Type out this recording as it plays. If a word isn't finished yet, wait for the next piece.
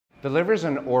The liver is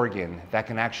an organ that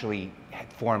can actually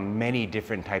form many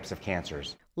different types of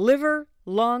cancers. Liver,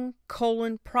 lung,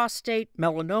 colon, prostate,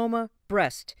 melanoma,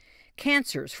 breast.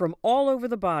 Cancers from all over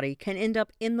the body can end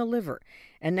up in the liver,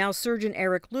 and now surgeon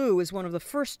Eric Liu is one of the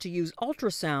first to use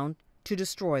ultrasound to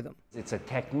destroy them. It's a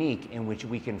technique in which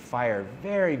we can fire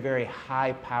very, very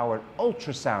high-powered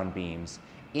ultrasound beams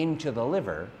into the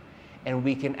liver, and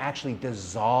we can actually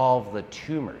dissolve the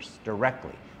tumors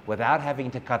directly without having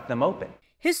to cut them open.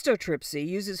 Histotripsy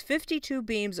uses 52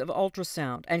 beams of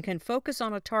ultrasound and can focus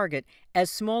on a target as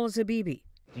small as a BB.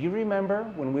 Do you remember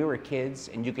when we were kids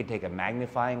and you could take a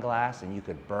magnifying glass and you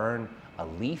could burn a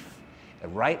leaf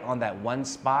right on that one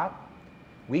spot?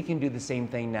 We can do the same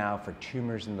thing now for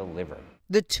tumors in the liver.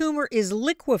 The tumor is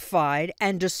liquefied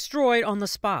and destroyed on the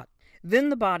spot. Then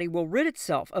the body will rid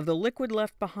itself of the liquid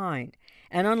left behind.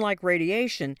 And unlike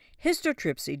radiation,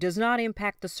 histotripsy does not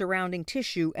impact the surrounding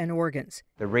tissue and organs.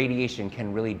 The radiation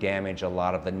can really damage a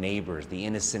lot of the neighbors, the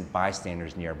innocent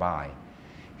bystanders nearby.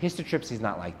 Histotripsy is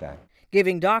not like that.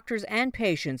 Giving doctors and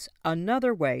patients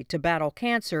another way to battle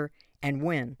cancer and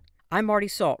win. I'm Marty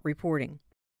Salt reporting.